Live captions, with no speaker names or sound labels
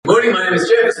is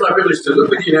Jeff. It's my privilege to look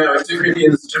with you now in 2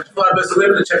 Corinthians chapter 5, verse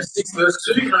 11 and chapter 6, verse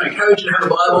 2. Can I encourage you to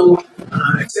have a Bible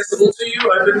accessible to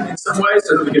you, open in some way,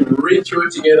 so that we can read through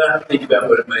it together, think about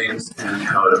what it means and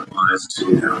how it applies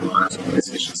to our lives on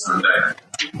this Mission Sunday.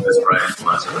 Let's pray and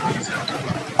ask for the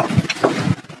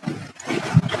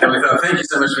Heavenly Father, thank you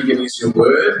so much for giving us your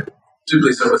word. Do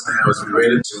please help us now as we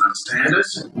read it to understand it.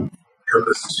 Help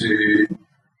us to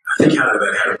think hard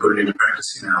about how to put it into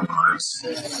practice in our lives.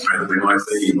 Pray that we might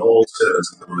be all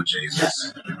servants of the Lord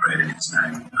Jesus. We pray in his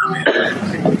name. Amen.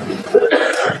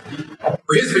 Well,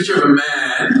 here's a picture of a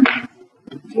man.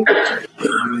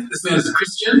 This man is a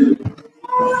Christian,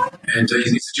 and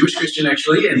he's a Jewish Christian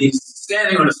actually, and he's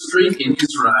standing on a street in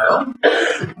Israel.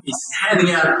 He's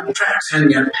handing out tracts,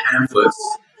 handing out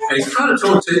pamphlets, and he's trying to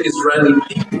talk to Israeli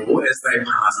people as they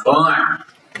pass by.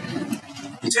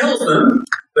 He tells them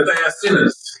that they are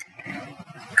sinners,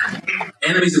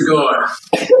 enemies of God.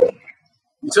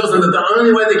 He tells them that the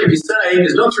only way they can be saved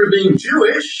is not through being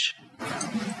Jewish.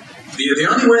 The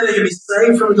only way they can be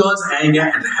saved from God's anger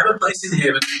and to have a place in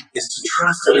heaven is to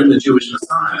trust in the Jewish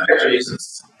Messiah,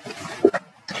 Jesus.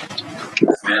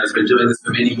 This man has been doing this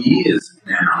for many years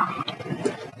now,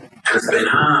 and it's been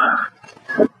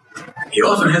hard. He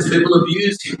often has people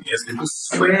abuse him. He has people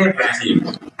swear at him.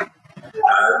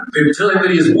 People tell him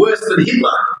that he is worse than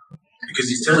Hitler because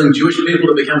he's telling Jewish people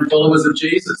to become followers of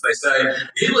Jesus. They say,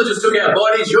 Hitler just took our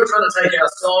bodies, you're trying to take our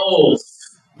souls.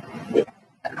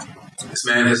 This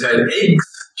man has had eggs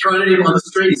thrown at him on the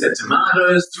street. He's had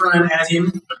tomatoes thrown at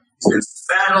him. He's been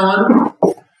spat on.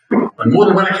 On more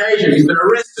than one occasion, he's been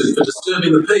arrested for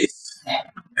disturbing the peace.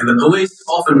 And the police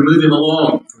often move him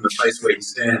along from the place where he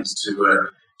stands to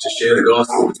share the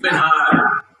gospel. It's been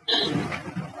hard.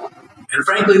 And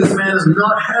frankly, this man has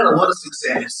not had a lot of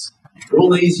success for all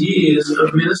these years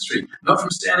of ministry. Not from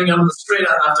standing on the street.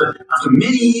 After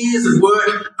many years of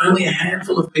work, only a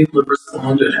handful of people have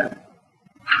responded.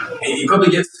 He probably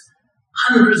gets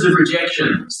hundreds of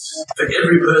rejections for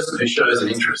every person who shows an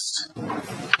interest.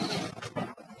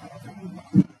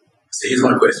 So here's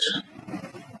my question.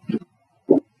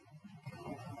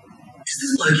 Is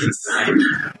this bloke insane?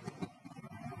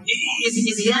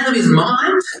 Is he out of his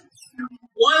mind?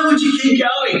 Why would you keep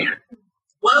going?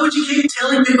 Why would you keep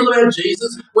telling people about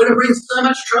Jesus when it brings so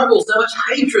much trouble, so much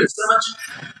hatred, so much...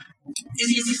 Is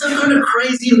he some kind of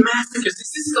crazy masochist?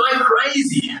 Is this guy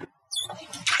crazy?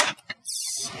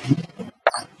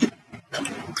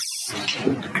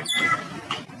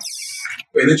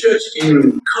 In the church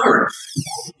in Corinth,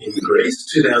 in Greece,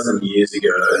 2,000 years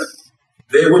ago,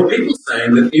 there were people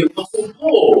saying that the Apostle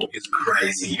Paul is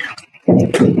crazy.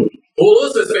 Paul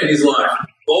also spent his life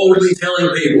boldly telling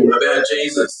people about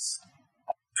Jesus.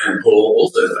 And Paul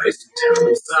also faced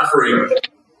terrible suffering.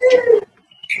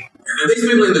 And these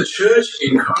people in the church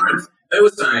in Corinth, they were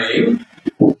saying,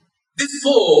 this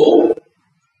Paul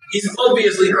is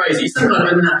obviously crazy. He's some kind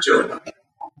of a nut job.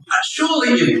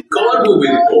 Surely if God were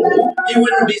with Paul, he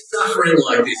wouldn't be suffering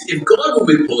like this. If God were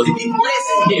with Paul, he'd be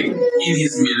blessing him in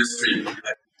his ministry.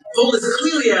 Paul is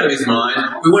clearly out of his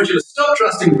mind. We want you to stop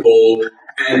trusting Paul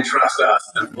and trust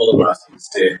us and follow us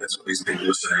instead. That's what these people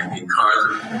are saying in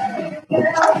Corinth.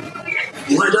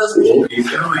 Why does Paul keep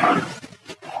going?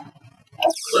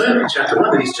 We learned in chapter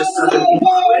 1 that he's just such an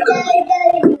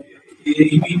incredible...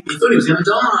 He thought he was going to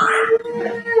die.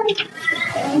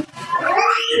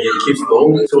 And he keeps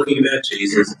boldly talking about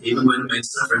Jesus, even when it means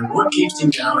suffering. What keeps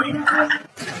him going?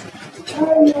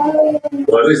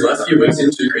 Well, these last few weeks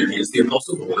in 2 Corinthians, the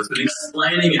Apostle Paul has been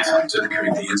explaining it to the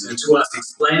Corinthians and to us,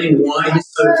 explaining why he's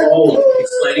so bold,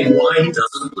 explaining why he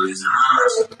doesn't lose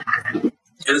heart.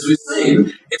 And as we've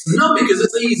seen, it's not because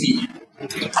it's easy.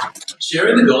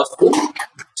 Sharing the gospel,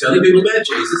 telling people about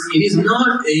Jesus, it is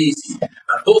not easy.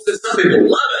 Paul says some people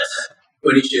love it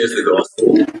when he shares the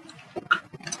gospel,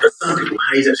 but some people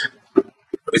hate it.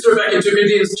 We saw it back in 2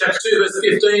 Corinthians chapter 2, verse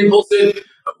 15. Paul said,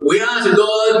 we are to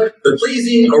God the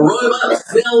pleasing aroma,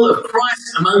 smell of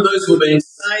Christ among those who are being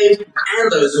saved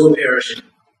and those who are perishing.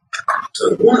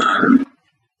 To one,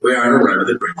 we are an aroma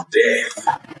that brings death.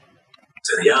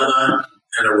 To the other,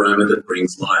 an aroma that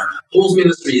brings life. Paul's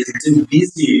ministry is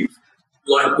divisive,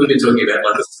 like we've been talking about,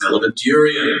 like the smell of a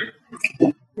durian.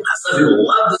 Some people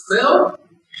love the smell,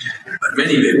 but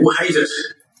many people hate it.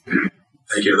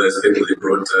 Thank you to those people who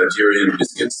brought durian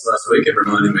biscuits last week and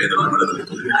reminding me that I'm one of the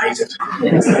people who hate it.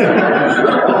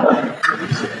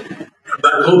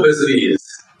 But Paul perseveres.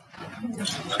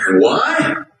 And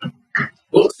why?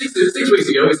 Well, six weeks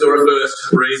ago we saw a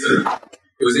first reason.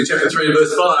 It was in chapter 3 and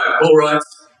verse 5. Paul writes,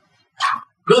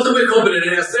 not that we're confident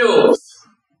in ourselves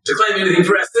to claim anything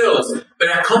for ourselves, But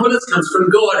our confidence comes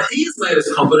from God. He has made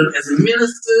us confident as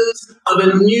ministers of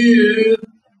a new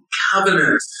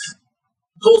covenant.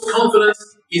 Paul's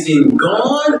confidence is in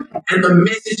God and the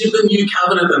message of the new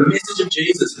covenant, the message of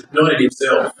Jesus, not in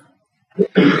himself.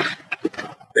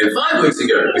 Then 5 weeks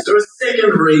ago, we saw a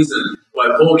second reason why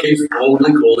Paul keeps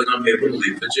boldly calling on people to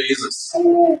live for Jesus.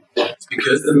 It's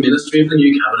because the ministry of the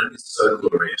new covenant is so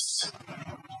glorious.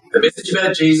 The message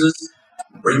about Jesus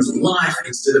brings life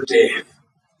instead of death,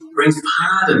 brings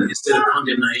pardon instead of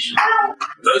condemnation.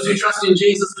 Those who trust in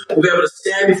Jesus will be able to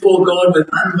stand before God with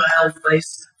unveiled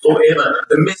face forever.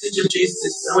 The message of Jesus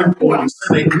is so important,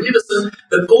 so magnificent,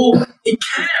 that Paul, he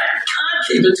can't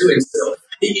keep it to himself.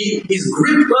 He's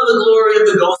gripped by the glory of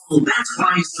the gospel. That's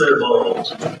why he's so bold.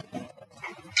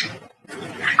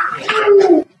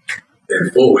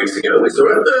 Then 4 weeks ago, we saw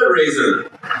a third reason.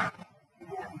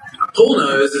 Paul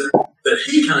knows that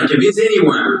he can't convince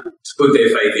anyone to put their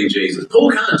faith in Jesus.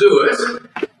 Paul can't do it,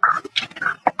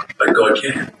 but God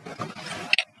can.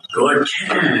 God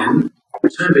can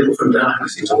turn people from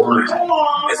darkness into light.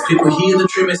 As people hear the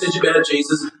true message about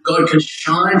Jesus, God can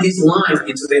shine his light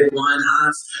into their blind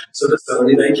hearts so that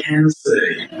suddenly they can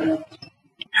see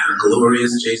how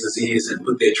glorious Jesus is and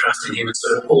put their trust in him. And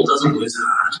so Paul doesn't lose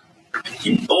heart.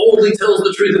 He boldly tells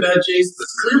the truth about Jesus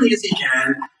as clearly as he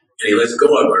can, and he lets God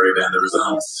worry about the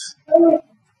results.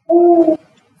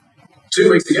 2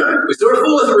 weeks ago, we saw a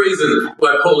fourth reason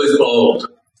why Paul is bold.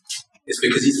 It's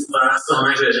because he's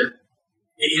far-sighted.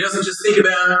 He doesn't just think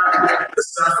about the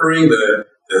suffering,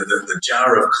 the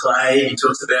jar of clay he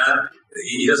talks about.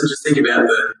 He doesn't just think about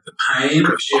the pain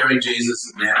of sharing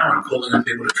Jesus now and calling on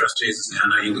people to trust Jesus now.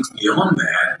 No, he looks beyond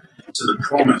that to the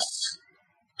promise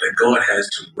that God has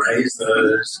to raise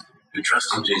those who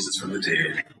trust in Jesus from the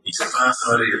dead. He's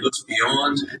far-sighted. He looks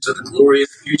beyond to the glorious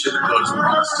future that God has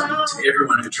promised to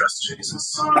everyone who trusts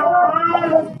Jesus.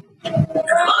 And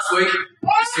then last week, we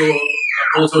saw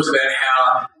Paul talks about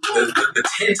how the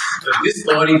tent of this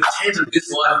body, the tent of this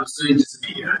life will soon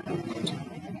disappear.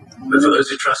 But for those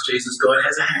who trust Jesus, God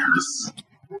has a house,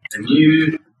 a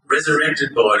new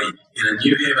resurrected body in a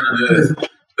new heaven and earth.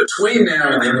 Between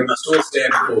now and then, we must all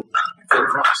stand before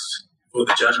Christ, before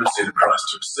the judgment seat of Christ,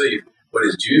 to receive what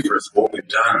is due for us, what we've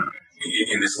done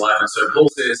in this life. And so Paul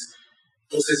says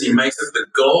he makes it the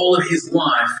goal of his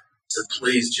life to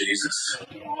please Jesus.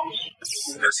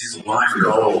 That's his life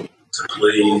goal, to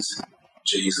please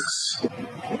Jesus.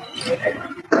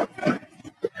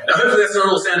 Now, hopefully that's not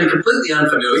all sounding completely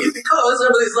unfamiliar, because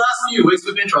over these last few weeks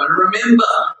we've been trying to remember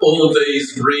all of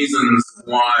these reasons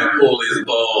why Paul is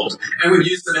bold, and we've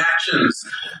used some actions.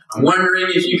 I'm wondering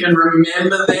if you can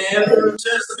remember them. Turn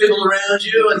to the people around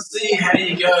you and see how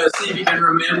you go. See if you can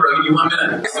remember. I'll give you 1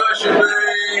 minute. So I should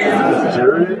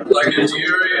be like a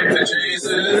jury for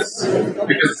Jesus,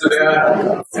 because it's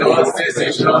about God's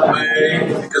message, not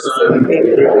me, because I'm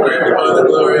gripped by the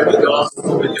glory of the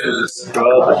gospel, because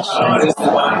God is the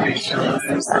one who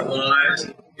shines the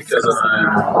light, because I'm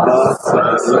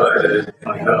far-sighted,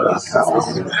 because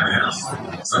I'm in the house.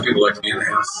 Some people like to be in the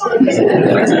house. Like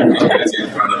to have community in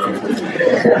front of them.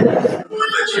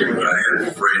 I'll let you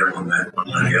have freedom on that one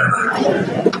or the other.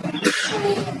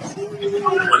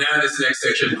 Well, now in this next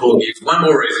section, Paul gives one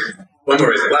more reason.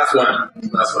 Last one.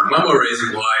 One more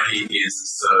reason why he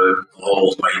is so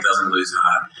bold, why he doesn't lose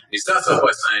heart. He starts off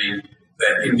by saying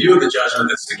that in view of the judgment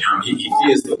that's to come, he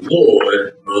fears the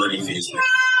Lord more than he fears men.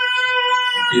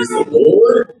 He fears the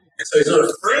Lord, and so he's not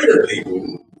afraid of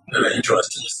people. No, he tries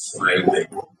to persuade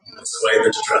people, persuade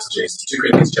them to trust Jesus. 2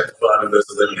 Corinthians chapter 5 and verse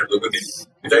 11, have a look with me.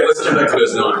 In fact, let's jump back to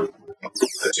verse 9.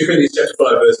 2 Corinthians chapter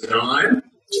 5 verse 9,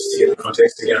 just to get the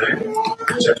context again.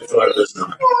 Chapter 5 verse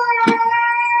 9.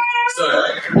 So,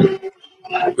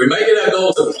 we make it our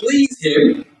goal to please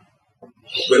him,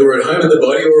 whether we're at home in the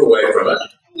body or away from it.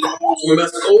 We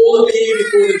must all appear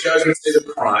before the judgment seat of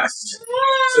Christ,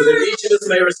 so that each of us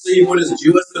may receive what is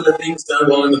due us for the things done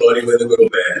while in the body, whether good or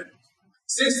bad.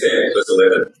 Since then, verse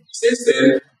 11, since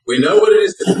then, we know what it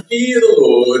is to fear the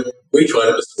Lord, we try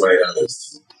to persuade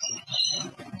others.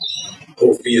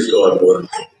 Paul fears God more than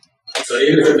people. So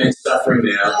even if it means suffering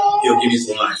now, he'll give his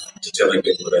life to telling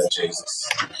people about Jesus.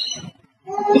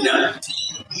 Now,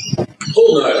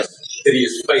 Paul knows that he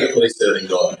is faithfully serving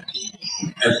God.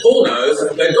 And Paul knows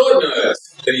that God knows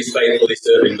that he's faithfully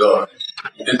serving God.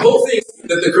 And Paul thinks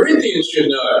that the Corinthians should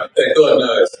know that God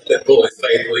knows that Paul is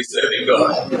faithfully serving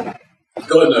God.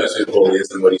 God knows who Paul is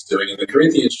and what he's doing, and the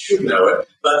Corinthians should know it.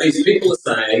 But these people are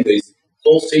saying, these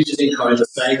false teachers in Corinth are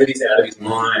saying that he's out of his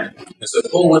mind. And so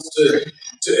Paul wants to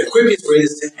equip his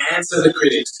readers to answer the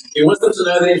critics. He wants them to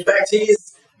know that in fact he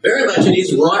is very much in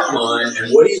his right mind,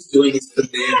 and what he's doing is for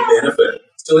their benefit.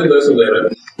 Still in verse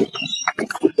 11.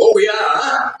 what we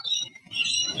are,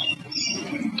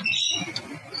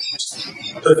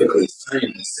 perfectly sane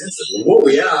and sensible, what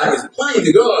we are is plain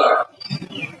to God.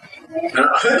 And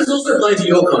I hope it's also plain to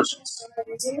your conscience.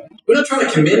 We're not trying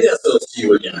to commend ourselves to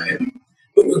you again,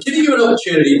 but we're giving you an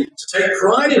opportunity to take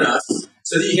pride in us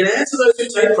so that you can answer those who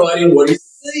take pride in what is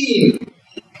seen.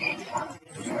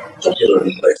 Popular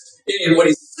in place. In what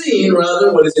is seen rather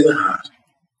than what is in the heart.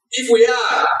 If we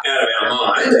are out of our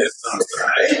mind, as some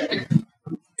say,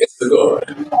 it's for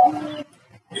God.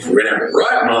 If we're in our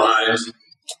right mind,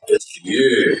 it's for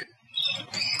you.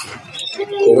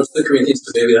 Paul wants the Corinthians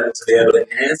to be able to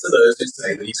answer those who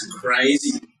say that he's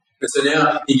crazy. And so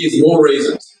now he gives more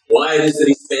reasons why it is that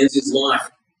he spends his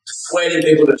life persuading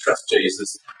people to trust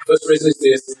Jesus. First reason is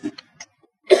this: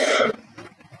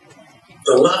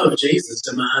 the love of Jesus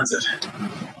demands it.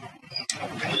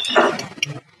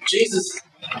 Jesus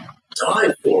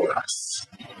died for us.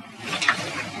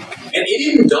 And he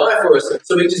didn't die for us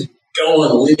so we just go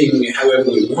on living however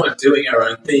we want, doing our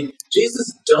own thing.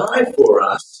 Jesus died for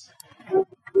us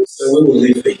so we will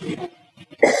live for him.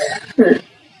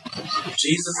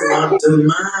 Jesus' love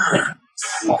demands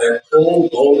that Paul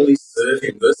boldly serve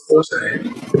him. Verse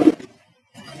 14.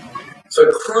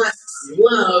 For Christ's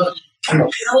love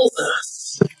compels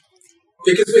us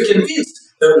because we're convinced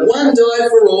that one died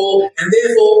for all and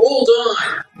therefore all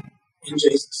died in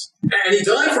Jesus. And he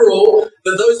died for all,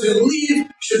 that those who live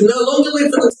should no longer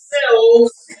live for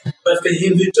themselves, but for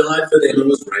him who died for them and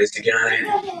was raised again.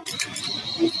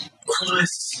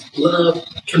 Christ's love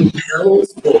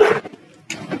compels Paul.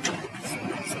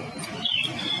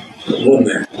 More than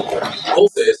that, Paul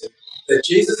says that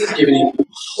Jesus has given him a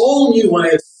whole new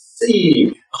way of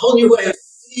seeing,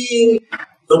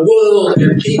 the world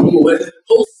and people, where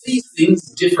Paul sees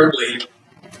things differently.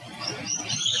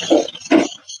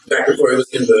 Back before he was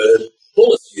converted,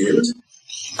 Paul assumed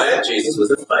that Jesus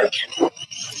was a fake.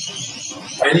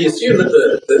 And he assumed that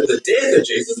the death of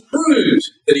Jesus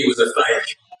proved that he was a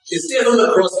fake. His death on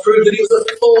the cross proved that he was a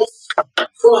false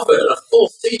prophet, a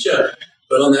false teacher.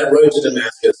 But on that road to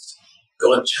Damascus,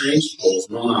 God changed Paul's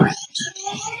mind.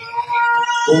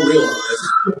 Paul realized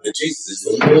that Jesus is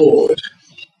the Lord.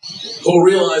 Paul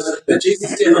realized that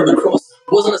Jesus' death on the cross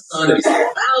wasn't a sign of his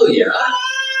failure.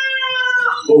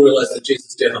 Paul realized that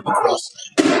Jesus' death on the cross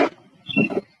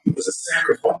was a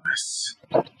sacrifice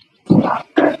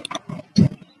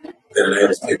that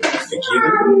enables people to be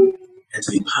forgiven and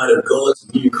to be part of God's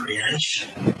new creation.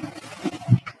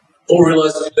 Paul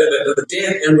realized that the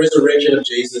death and resurrection of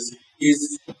Jesus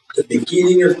is the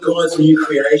beginning of God's new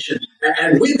creation.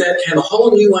 And with that came a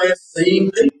whole new way of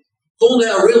seeing people. Paul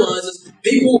now realizes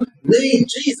people need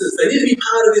Jesus. They need to be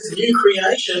part of this new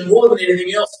creation more than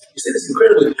anything else. You see this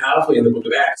incredibly powerfully in the book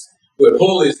of Acts, where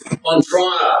Paul is on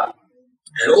trial,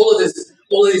 and all of these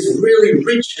really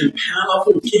rich and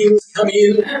powerful kings come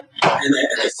in, and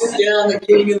they sit down, the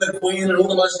king and the queen and all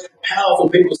the most powerful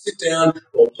people sit down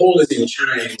while Paul is in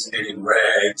chains and in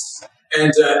rags.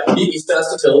 And he starts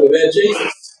to tell them about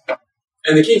Jesus.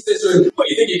 And the king says to him, "What,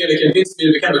 you think you're going to convince me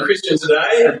to become a Christian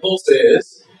today?" And Paul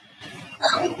says,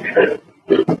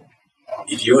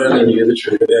 "If you only knew the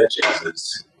truth about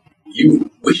Jesus, you would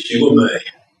wish you were me."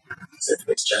 Except for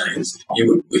these chains, you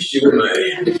would wish you were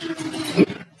me.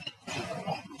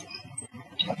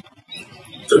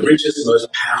 The richest, most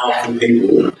powerful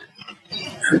people,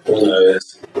 and Paul knows,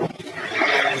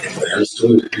 if they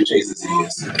understood who Jesus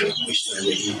is, they would wish they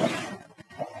were him.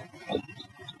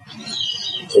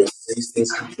 Paul sees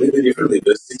things completely differently.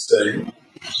 Verse 16.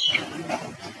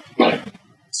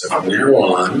 So from now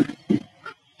on,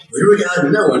 we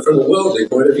regard no one from a worldly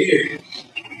point of view.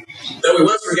 Though we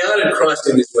once regarded Christ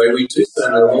in this way, we do so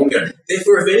no longer.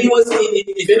 Therefore, if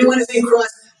anyone is in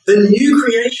Christ, the new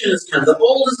creation has come. The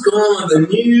old is gone, the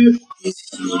new is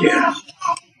here.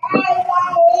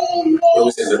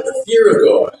 Paul says that the fear of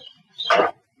God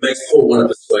makes Paul want to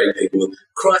persuade people.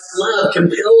 Christ's love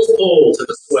compels Paul to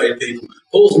persuade people.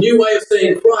 Paul's new way of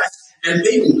seeing Christ and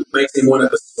people makes him want to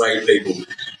persuade people.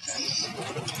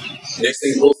 Next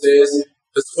thing Paul says,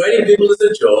 persuading people is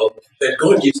a job that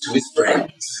God gives to his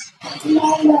friends.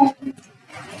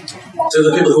 To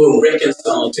the people who are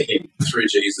reconciled to him through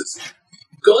Jesus.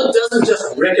 God doesn't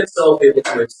just reconcile people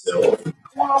to himself.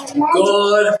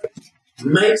 God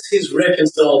makes his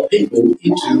reconciled people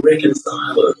into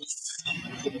reconcilers.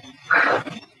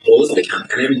 Paul has become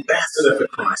an ambassador for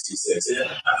Christ, he says.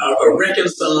 A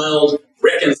reconciled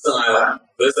reconciler.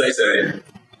 Verse 18.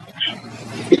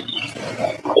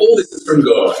 All this is from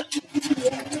God,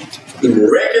 who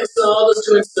reconciled us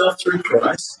to himself through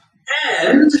Christ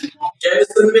and gave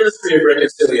us the ministry of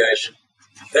reconciliation.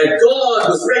 that God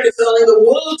was reconciling the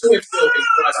world to himself in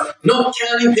Christ, not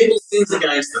counting people's sins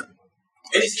against them.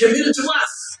 And he's committed to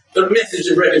us the message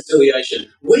of reconciliation.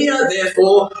 We are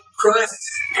therefore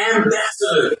Christ's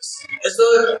ambassadors, as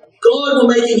though God were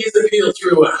making his appeal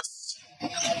through us.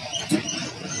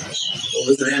 Paul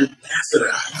is an ambassador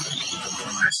of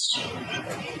Christ.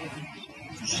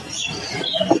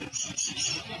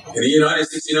 In the year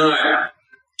 1969,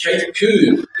 Kate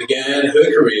Coob began her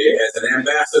career as an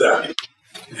ambassador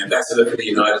for the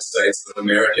United States of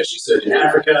America. She served in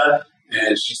Africa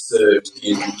and she served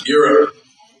in Europe.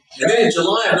 And then in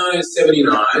July of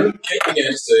 1979, Kate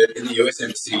began to serve in the US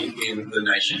Embassy in the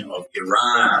nation of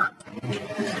Iran.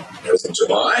 That was in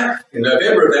July. In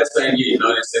November of that same year,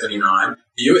 1979,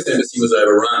 the US Embassy was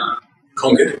overrun,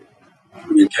 conquered,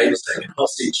 and Kate was taken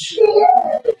hostage.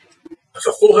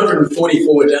 For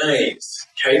 444 days,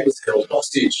 Kate was held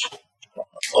hostage,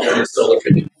 often in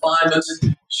solitary confinement.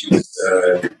 She was,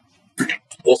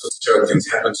 all sorts of terrible things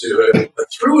happened to her, but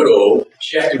through it all,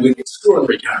 she acted with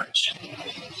extraordinary courage.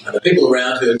 And the people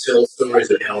around her tell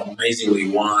stories of how amazingly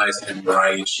wise and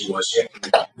brave she was. She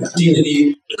acted with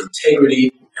dignity, with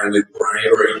integrity, and with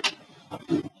bravery.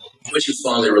 When she was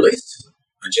finally released,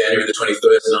 on January the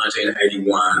 21st,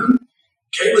 1981,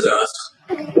 Kate was asked,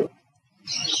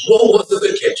 what was it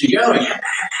that kept you going?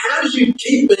 How did you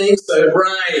keep being so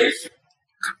brave?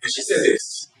 And she said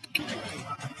this: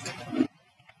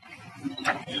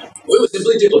 we were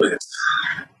simply diplomats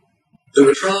who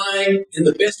were trying, in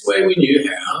the best way we knew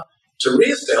how, to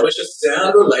re-establish a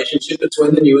sound relationship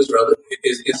between the new Islamic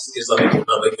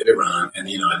Republic of Iran and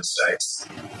the United States.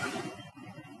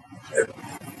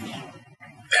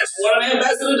 That's what an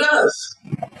ambassador does.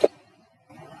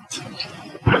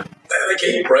 They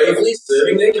keep bravely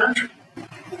serving their country,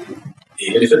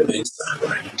 even if it means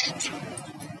suffering.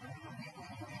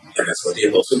 And that's what the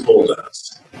Apostle Paul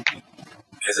does.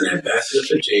 As an ambassador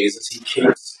for Jesus, he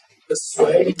keeps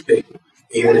persuading people,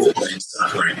 even if it means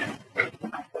suffering.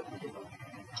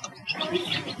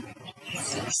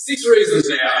 6 reasons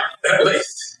now, at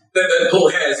least, that Paul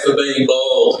has for being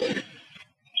bold.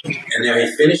 And now he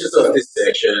finishes off this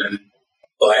section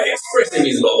by expressing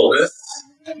his boldness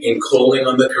in calling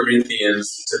on the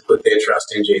Corinthians to put their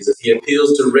trust in Jesus. He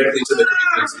appeals directly to the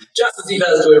Corinthians, just as he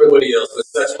does to everybody else with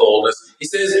such boldness. He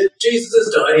says, Jesus has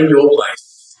died in your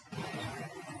place.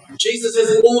 Jesus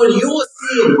has borne your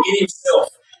sin in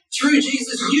himself. Through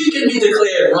Jesus, you can be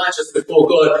declared righteous before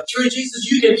God. Through Jesus,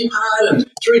 you can be pardoned.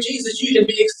 Through Jesus, you can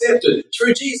be accepted.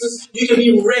 Through Jesus, you can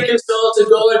be reconciled to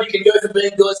God. You can go from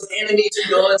being God's enemy to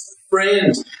God's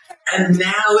friend. And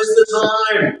now is the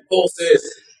time, Paul says.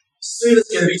 Soon it's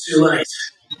going to be too late.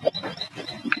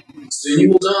 Soon you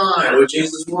will die, or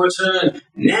Jesus will return.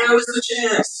 Now is the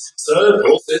chance. So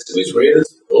Paul says to his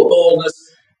readers, with all boldness,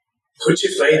 put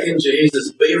your faith in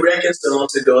Jesus. Be reconciled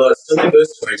to God. Still in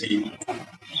verse 20.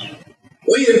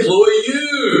 We implore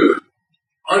you,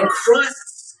 on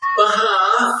Christ's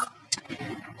behalf.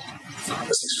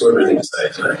 That's extraordinary thing to say,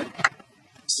 isn't it?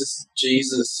 This is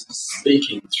Jesus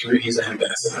speaking through his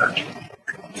ambassador.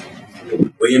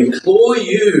 We implore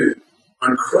you,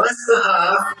 on Christ's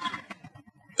behalf,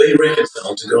 be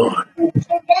reconciled to God.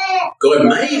 God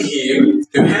made him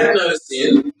who had no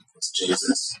sin, that's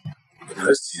Jesus, who had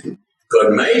no sin.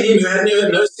 God made him who had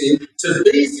no sin to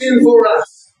be sin for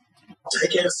us.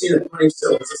 Take our sin upon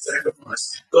himself as a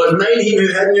sacrifice. God made him who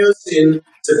had no sin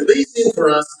to be sin for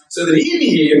us, so that in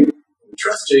him,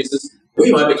 trust Jesus,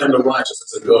 we might become the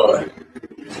righteousness of God.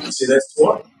 See, that's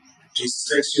what? Jesus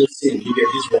takes your sin, you get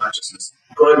his righteousness.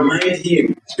 God made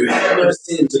him who had no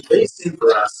sin to be sin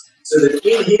for us, so that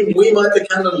in him we might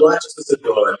become the righteousness of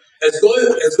God. As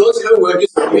God's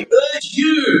co-workers, we urge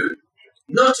you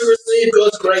not to receive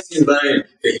God's grace in vain.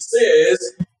 For he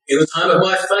says, in the time of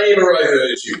my favour I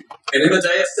heard you, and in the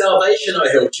day of salvation I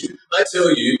helped you. I tell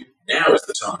you, now is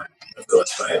the time of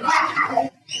God's favour.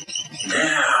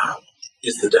 Now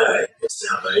is the day of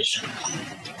salvation.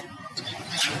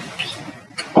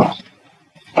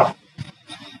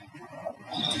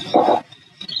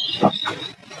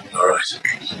 All right.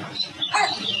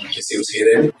 You see what's here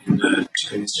then in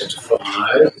Corinthians chapter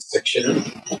 5, this section.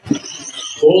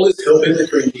 Paul is helping the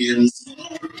Corinthians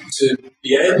to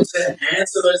be able to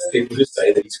answer those people who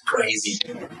say that he's crazy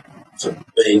for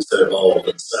being so bold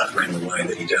and suffering the way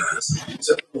that he does.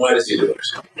 So why does he do it?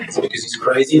 Is it because he's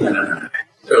crazy? No.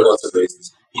 There are lots of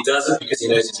reasons. He does it because he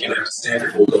knows he's going to have to stand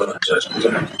before God on Judgment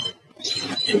Day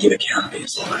and give account for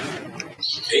his life.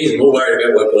 He's more worried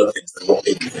about what God thinks than what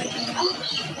people think.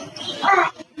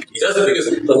 He does it because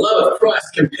the love of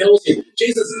Christ compels him.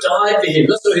 Jesus died for him,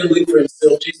 not so he'll live for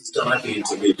himself. Jesus died for him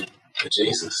to live for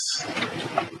Jesus.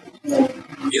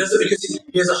 He does it because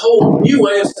he has a whole new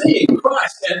way of seeing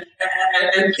Christ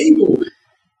and people.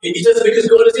 He does it because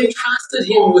God has entrusted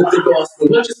him with the gospel,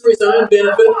 not just for his own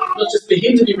benefit, not just for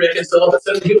him to be reconciled, but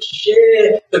so that he'll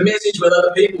share the message with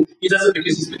other people. He does it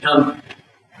because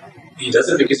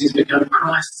he's become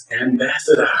Christ's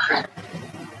ambassador.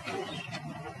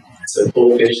 So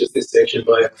Paul finishes this section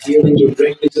by appealing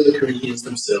directly to the Corinthians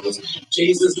themselves.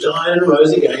 Jesus died and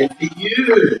rose again for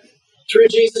you. Through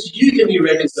Jesus, you can be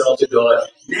reconciled to God.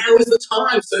 Now is the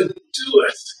time, so do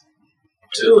it.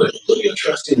 Do it. Put your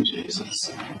trust in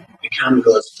Jesus. Become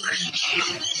God's friend.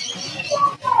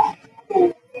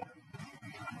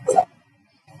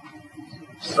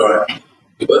 All right.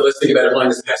 Let's think about applying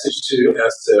this passage to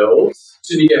ourselves.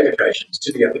 Two big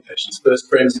applications. First,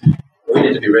 friends, we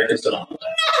need to be reconciled to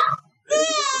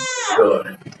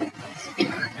God.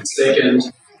 And second,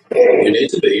 we need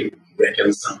to be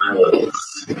reconciled.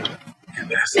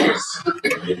 Ambassadors. We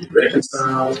need to be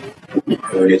reconciled,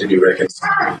 and we need to be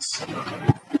reconciled.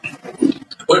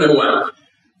 Point number one,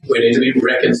 we need to be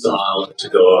reconciled to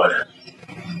God.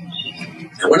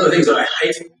 And one of the things I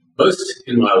hate most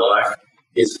in my life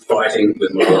is fighting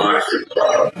with my wife.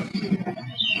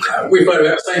 We fight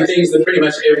about the same things that pretty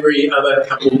much every other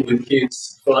couple with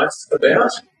kids fights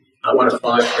about. One of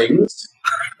 5 things.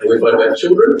 We fight about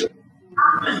children,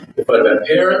 we fight about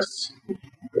parents, we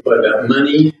fight about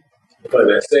money, we fight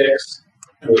about sex,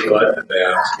 and we fight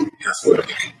about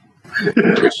housework,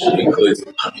 which includes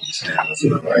puppies now. That's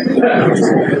what I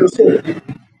like.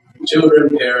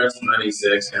 Children, parents, money,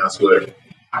 sex, housework.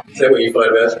 Is that what you fight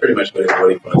about? It's pretty much what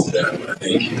everybody fights about, I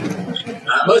think.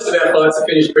 Most of our fights are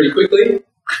finished pretty quickly.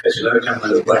 As you know, come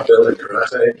under the black belt in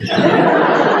karate.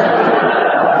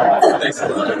 Thanks a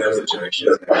lot. That was a joke. She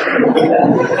doesn't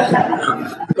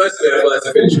most of our fights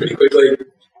are finished pretty quickly.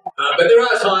 But there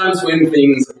are times when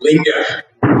things linger.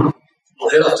 I'll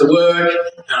head off to work,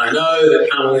 and I know that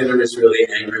Carmelina is really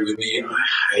angry with me, and I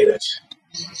hate it.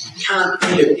 I can't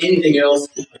think of anything else.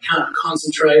 I can't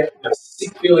concentrate. I have a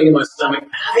sick feeling in my stomach.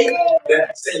 I hate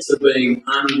that sense of being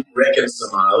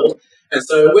unreconciled. And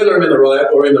so whether I'm in the right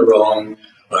or in the wrong,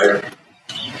 I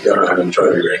go home and try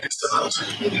to be reconciled.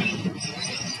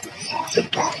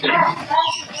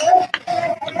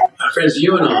 Friends,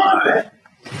 you and I,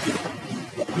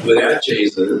 without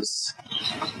Jesus,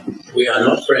 we are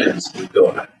not friends with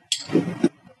God.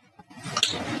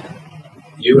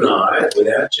 You and I,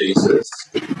 without Jesus,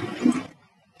 the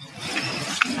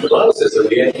Bible says that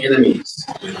we are enemies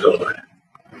with God.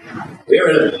 We are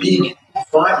in a big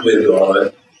fight with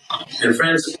God. And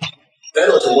friends, that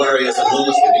ought to worry us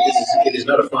enormously because it is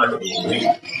not a fight that we win.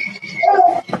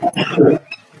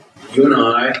 You and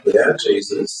I, without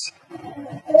Jesus,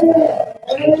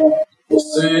 will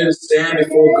soon stand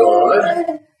before God,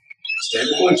 stand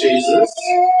before Jesus,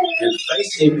 and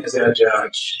face him as our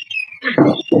judge.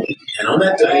 And on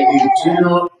that day, you do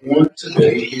not want to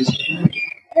be his enemy.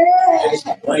 It is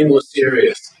way more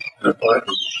serious than a fight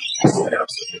with spouse or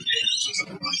parents or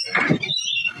something like that.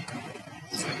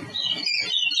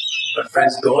 But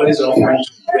friends, God is offering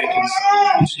to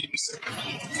reconcile you to himself.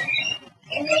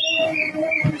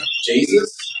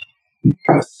 Jesus,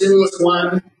 the sinless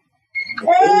one,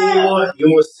 bore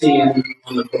your sin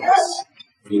on the cross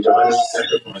when he died as a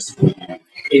sacrifice for you.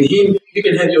 In him, you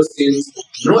can have your sins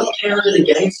not counted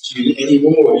against you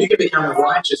anymore. You can become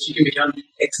righteous. You can become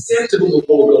acceptable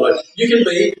before God. You can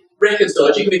be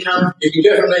reconciled. You can go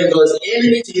from being God's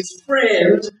enemy to his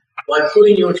friend by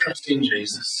putting your trust in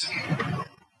Jesus.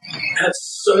 And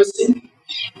it's so simple.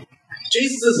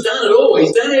 Jesus has done it all.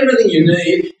 He's done everything you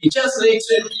need. You just need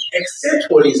to accept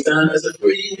what he's done as a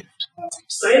free gift.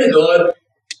 Say to God,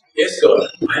 yes, God,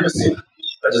 I am a sinner.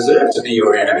 I deserve to be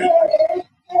your enemy.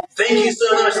 Thank you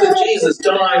so much that Jesus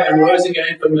died and rose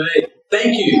again for me.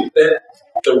 Thank you that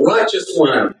the righteous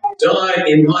one died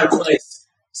in my place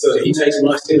so that he takes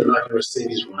my sin and I can receive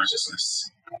his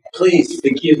righteousness. Please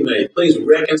forgive me. Please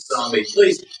reconcile me.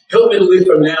 Please help me to live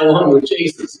from now on with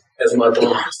Jesus as my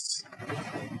boss.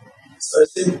 It's so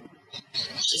simple.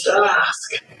 Just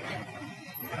ask.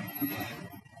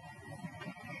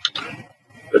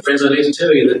 But friends, I need to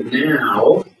tell you that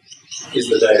now is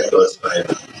the day of God's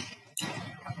favour.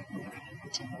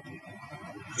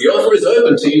 The offer is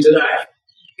open to you today.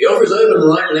 The offer is open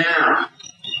right now.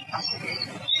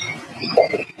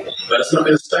 But it's not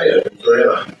going to stay open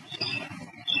forever.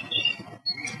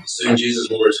 Soon Jesus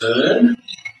will return,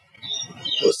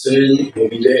 or soon he will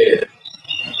be dead.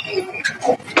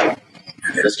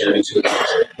 And then it's going to be too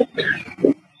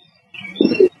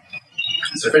late.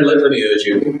 So friend, let me urge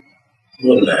you,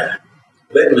 more than that,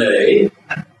 let me,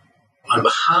 on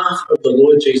behalf of the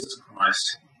Lord Jesus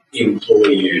Christ, implore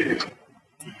you.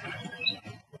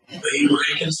 be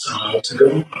reconciled to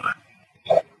God.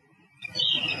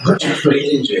 Put your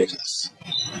faith in Jesus.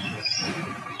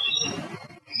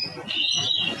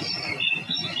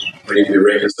 We need to be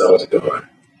reconciled to God.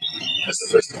 That's the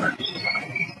first point.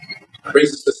 That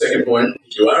brings us to the second point.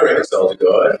 If you are reconciled to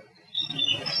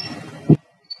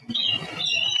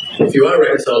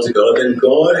God, then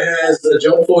God has a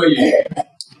job for you.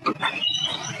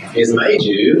 He has made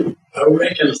you a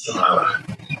reconciler,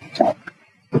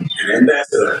 an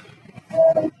ambassador.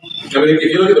 I mean,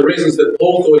 if you look at the reasons that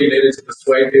Paul thought he needed to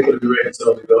persuade people to be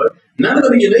reconciled to God, none of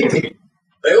them are unique.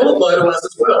 They all apply to us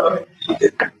as well. I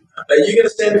mean, are you going to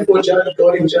stand before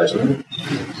God in judgment?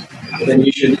 Well, then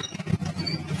you should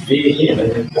fear Him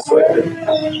and persuade Him.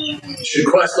 Should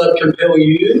Christ's love compel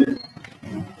you?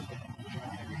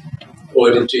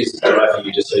 Or did Jesus die for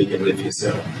you just so you can live for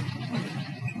yourself?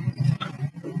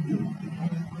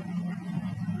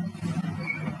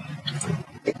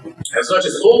 It's not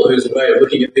just Paul whose way of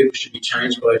looking at people should be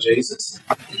changed by Jesus.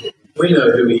 We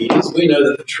know who He is. We know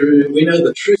the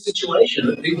true situation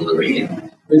that people are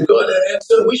in with God, and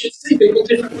so we should see people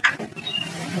differently.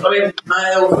 I mean,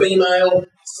 male, female,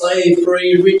 slave,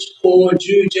 free, rich, poor,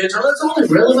 Jew, Gentile, it's all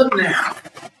irrelevant now.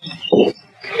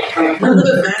 None of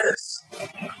it matters.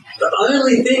 The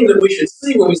only thing that we should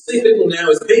see when we see people now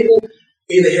is people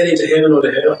either heading to heaven or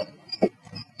to hell.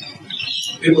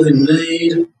 People who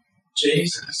need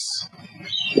Jesus.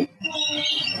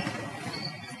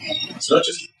 It's not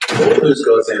just Paul who's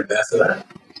God's ambassador.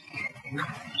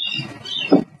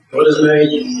 God has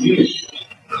made you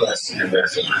Christ's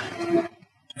ambassador.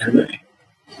 And me.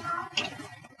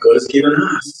 God has given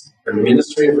us a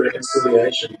ministry of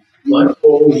reconciliation. Like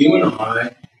Paul, you and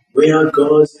I, we are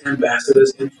God's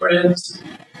ambassadors and friends.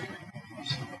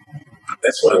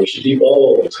 That's why we should be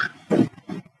bold.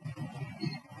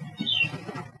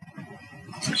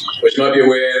 Which might be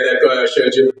aware that guy I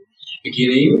showed you at the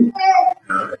beginning.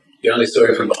 You only saw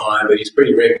him from behind, but he's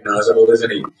pretty recognisable, isn't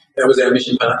he? That was our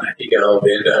mission partner, Igal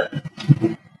Bender.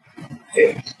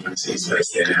 Yeah, you can see his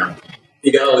face there now.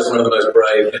 Igal is one of the most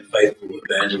brave and faithful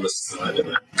evangelists I've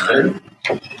ever known.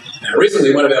 Now,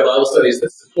 recently, one of our Bible studies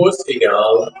that supports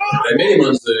Igal, they met him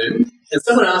on Zoom, and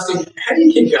someone asked him, how do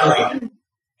you keep going?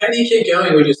 How do you keep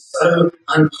going when you're so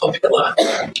unpopular?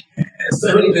 And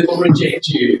so many people reject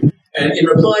you. And in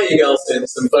reply, Igal sent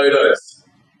some photos.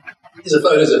 These are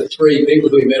photos of 3 people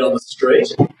who he met on the street.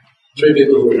 3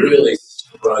 people who were really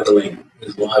struggling.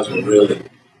 Whose lives were really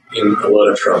in a lot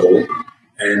of trouble.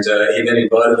 And he then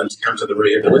invited them to come to the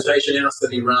rehabilitation house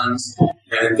that he runs.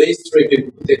 And these 3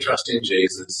 people put their trust in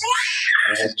Jesus.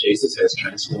 And Jesus has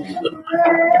transformed them.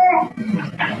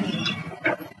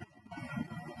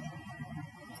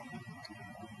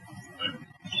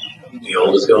 The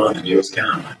old is gone, the new has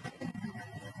come.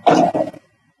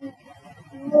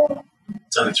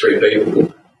 It's only 3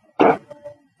 people.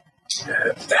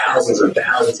 Thousands and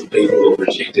thousands of people who have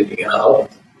rejected Igal.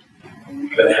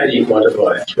 But how do you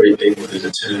quantify 3 people whose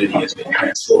eternity has been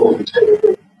transformed?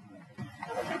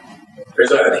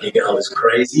 First, I don't think Igal is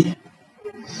crazy.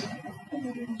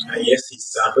 Yes, he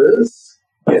suffers.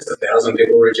 Yes, 1,000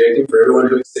 people reject him. For everyone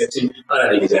who accepts him, I don't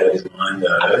think he's out of his mind,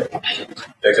 though. In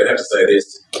fact, I'd have to say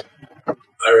this.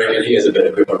 I reckon he has a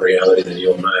better grip on reality than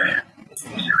you or me.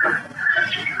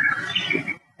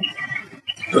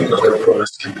 But not a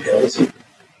promise compels him.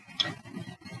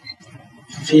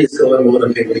 He fears God more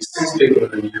than people. He sees people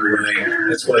in a new way.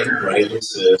 That's why he bravely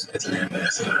serves as an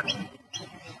ambassador.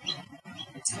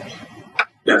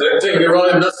 Now, don't take me wrong.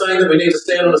 I'm not saying that we need to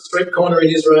stand on a street corner in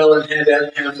Israel and hand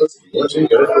out pamphlets. If you want to,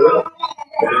 go for it.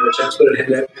 Whatever chance got to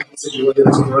hand out pamphlets if you want to,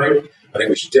 that's great. I think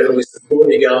we should definitely support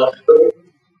Igal. But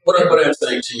what I'm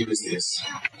saying to you is this.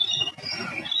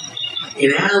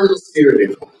 In our little sphere of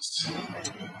influence,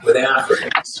 with our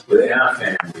friends, with our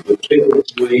family, with people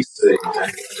we see day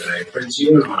to day, friends,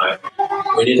 you and I,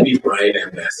 we need to be brave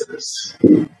ambassadors.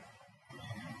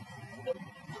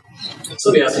 So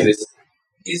let me ask you this.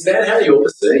 Is that how you're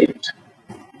perceived?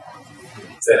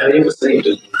 Is that how you're perceived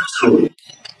at school?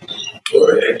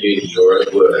 Or at uni or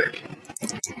at work?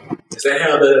 Is that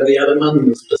how the other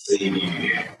mums perceive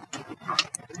you?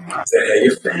 Is that how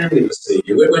your family perceive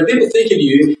you? When people think of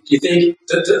you, do you think,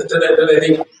 do they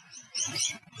think,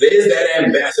 there's that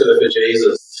ambassador for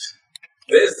Jesus.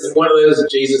 There's one of those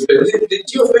Jesus people. Do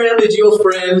your family, do your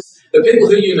friends, the people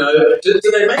who you know, do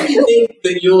they make you think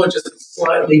that you're just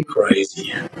slightly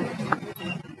crazy?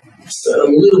 So a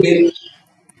little bit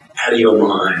out of your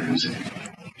mind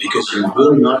because you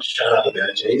will not shut up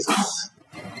about Jesus.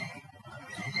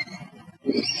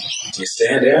 Do you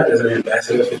stand out as an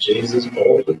ambassador for Jesus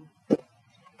boldly?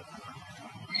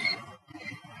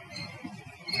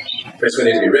 First, we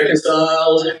need to be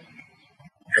reconciled,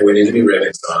 and we need to be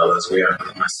reconcilers. We are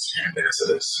Christ's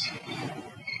ambassadors.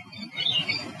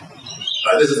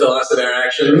 This is the last of our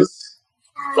actions.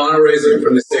 Final reason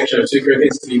from this section of 2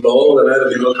 Corinthians to be bold. I know there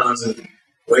have been all kinds of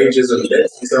wages and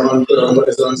bets and so on put on what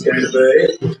this one's going to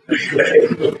be.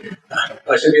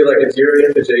 I should be like a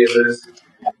jury for Jesus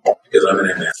because I'm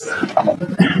an ambassador.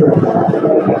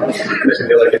 I should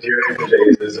be like a jury for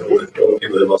Jesus or all the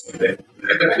people that lost the bet.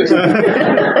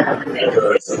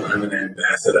 Because I'm an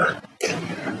ambassador.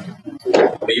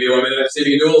 I'll give you 1 minute to see if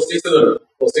you can do all 6 of them.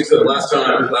 All 6 of them.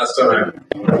 Last time.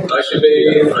 I should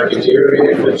be like a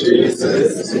jury for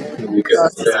Jesus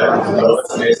because that's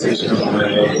God's message on me.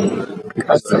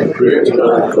 Because I'm approved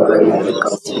by the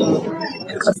gospel.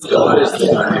 Because God is the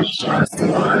one who shines the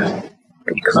light.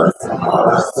 Because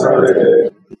I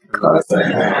started. Because I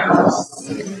house.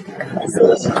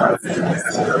 Because I'm an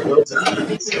ambassador. Well done.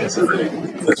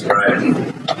 Let's pray.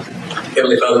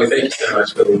 Heavenly Father, we thank you so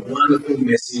much for the wonderful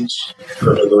message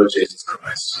of the Lord Jesus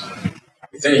Christ.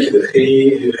 We thank you that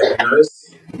he who had no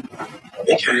sin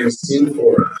became sin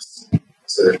for us,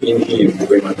 so that in him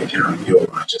we might become your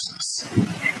righteousness.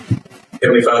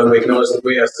 Heavenly Father, we acknowledge that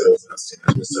we ourselves are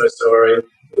sinners. We're so sorry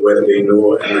for the way that we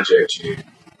ignore and reject you.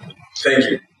 Thank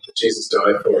you that Jesus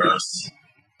died for us.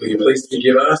 Will you please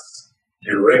forgive us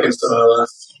and reconcile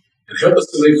us and help us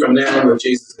to live from now on with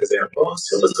Jesus as our boss.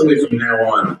 Help us to live from now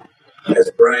on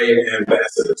as brave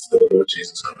ambassadors for the Lord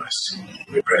Jesus Christ.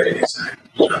 We pray in his name.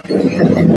 Amen.